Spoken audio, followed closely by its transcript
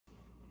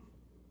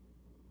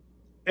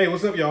Hey,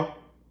 what's up, y'all?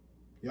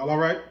 Y'all all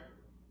right?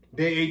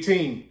 Day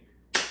 18.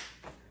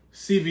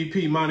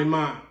 CVP, Monty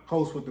Mont,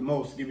 host with the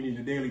most, giving you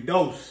the daily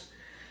dose.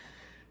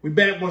 We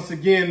back once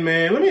again,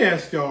 man. Let me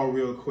ask y'all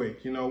real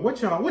quick. You know, what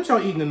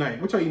y'all eating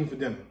tonight? What y'all eating for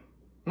dinner?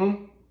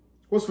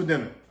 What's for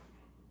dinner?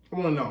 I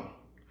want to know.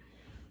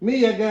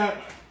 Me, I got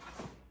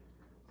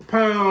a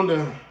pound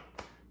of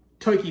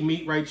turkey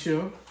meat right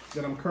here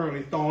that I'm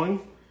currently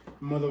thawing.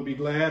 My mother will be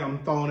glad I'm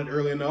thawing it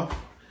early enough.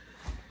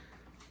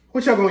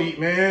 What y'all gonna eat,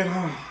 man?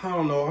 I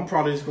don't know. I'm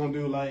probably just gonna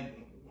do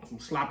like some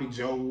sloppy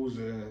joes.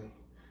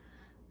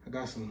 I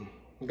got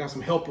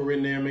some helper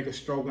in there, make a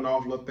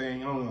stroganoff little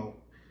thing. I don't know.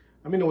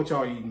 Let me know what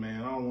y'all eating,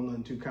 man. I don't want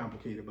nothing too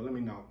complicated, but let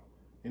me know.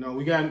 You know,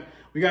 we got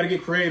to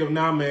get creative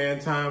now, man.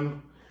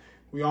 Time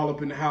we all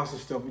up in the house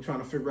and stuff. We're trying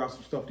to figure out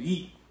some stuff to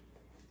eat.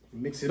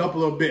 Mix it up a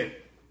little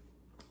bit.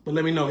 But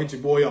let me know. Hit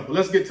your boy up. But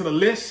let's get to the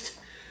list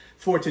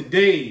for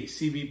today's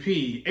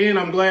CVP. And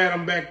I'm glad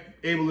I'm back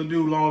able to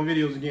do long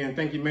videos again.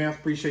 Thank you, man.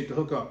 Appreciate the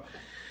hookup.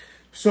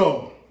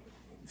 So,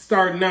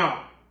 starting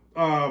out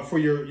for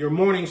your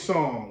morning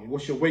song.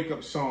 What's your wake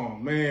up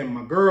song? Man,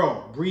 my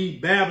girl,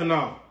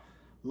 Babineaux.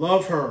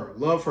 Love her.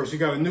 Love her. She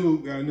got a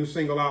new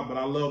single out, but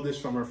I love this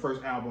from her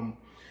first album.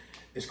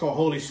 It's called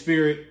Holy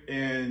Spirit,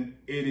 and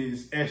it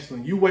is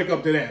excellent. You wake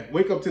up to that.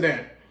 Wake up to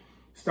that.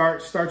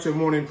 Start your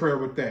morning prayer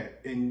with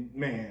that. And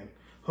man,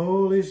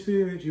 Holy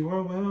Spirit, you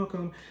are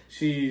welcome.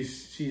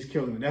 She's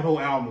killing it. That whole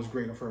album was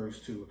great of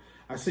hers too.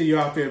 I see you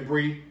out there,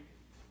 Bree.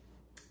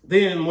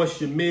 Then what's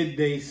your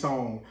midday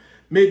song?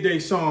 Midday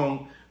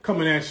song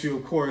coming at you,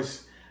 of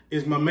course,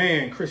 is my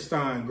man,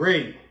 Christon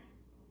Gray.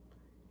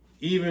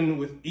 Even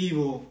with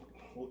evil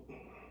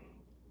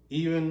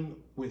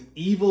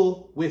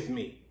with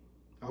me.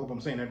 I hope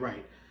I'm saying that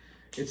right.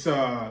 It's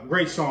a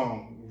great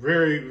song.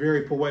 Very,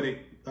 very poetic.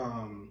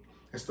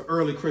 That's the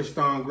early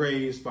Christon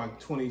Gray. It's about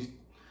 20.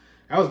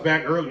 That was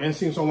back early, man. It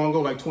seems so long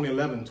ago, like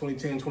 2011,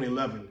 2010,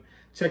 2011.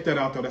 Check that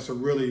out, though. That's a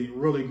really,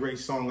 really great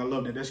song. I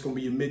love that. That's going to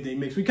be your midday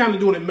mix. We kind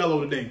of doing it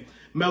mellow today.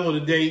 Mellow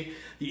today.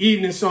 Your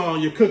evening song,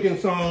 your cooking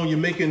song, you're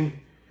making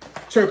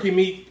turkey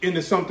meat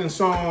into something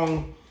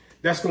song.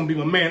 That's going to be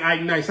my man,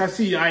 Ike Nice. I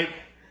see you, Ike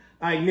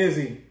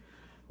Nizzy,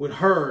 with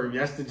her.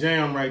 That's the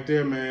jam right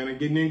there, man. And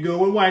getting in good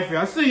with wifey.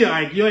 I see you,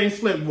 Ike. You ain't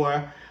slipped,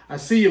 boy. I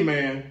see you,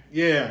 man.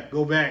 Yeah,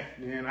 go back.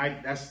 Man,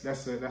 Ike,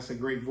 that's a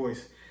great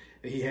voice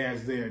that he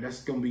has there.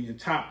 That's going to be your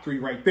top 3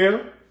 right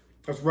there.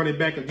 Let's run it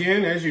back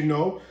again. As you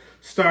know,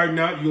 starting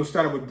out, you're going to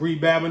start with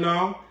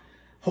Babineaux,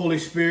 Holy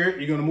Spirit.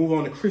 You're going to move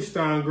on to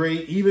Christon Gray,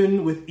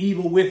 Even with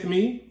Evil with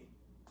Me.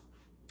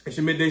 It's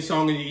your midday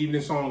song, and your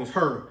evening song is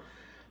Her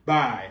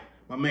by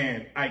my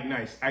man, Ike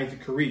Nice,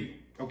 Carree.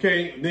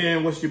 Okay,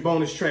 then what's your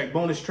bonus track?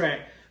 Bonus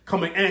track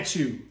coming at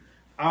you.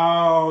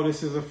 Oh,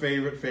 this is a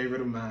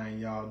favorite of mine,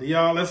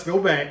 y'all. Let's go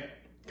back.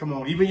 Come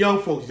on, even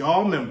young folks,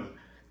 y'all remember.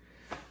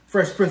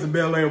 Fresh Prince of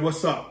Bel-Air,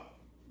 what's up?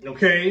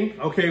 Okay,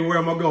 where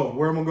am I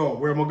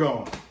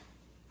going?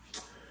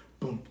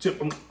 Boom, chip,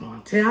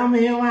 boom. Tell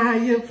me why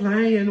you're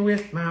playing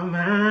with my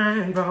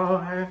mind,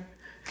 boy.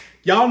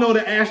 Y'all know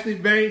the Ashley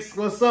Banks,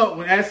 what's up?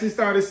 When Ashley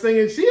started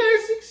singing,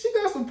 she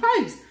got some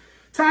pipes.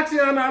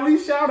 Tatiana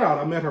Ali, shout out.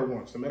 I met her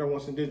once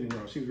in Disney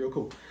World. She was real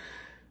cool.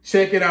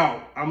 Check it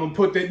out. I'm going to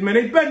put that, man,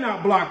 they better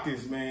not block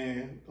this,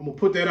 man. I'm going to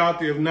put that out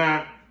there. If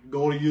not,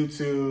 go to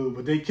YouTube.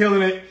 But they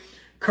killing it.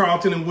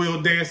 Carlton and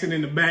Will dancing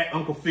in the back.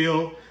 Uncle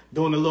Phil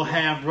doing a little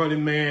half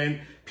running,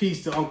 man.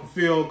 Peace to Uncle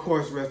Phil. Of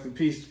course, rest in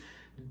peace.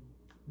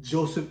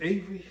 Joseph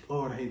Avery.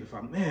 Lord, I hate if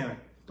man, I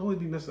don't always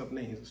be messing up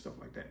names and stuff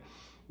like that.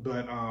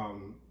 But,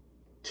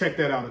 check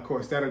that out, of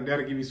course. That'll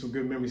give you some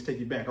good memories, take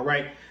you back, all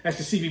right? That's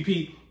the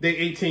CVP, Day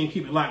 18.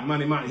 Keep it locked.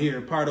 Monty Mont here,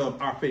 part of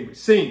our favorite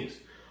scenes,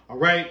 all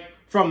right?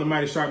 From the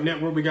MyTSharp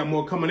Network, we got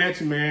more coming at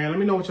you, man. Let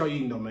me know what y'all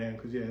eating, though, man,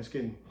 because, yeah,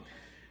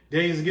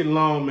 days are getting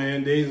long,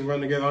 man. Days are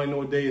running together. I don't even know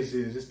what day this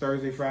is. It's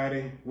Thursday,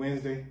 Friday,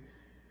 Wednesday.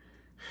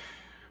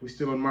 We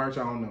still in March?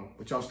 I don't know.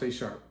 But y'all stay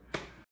sharp.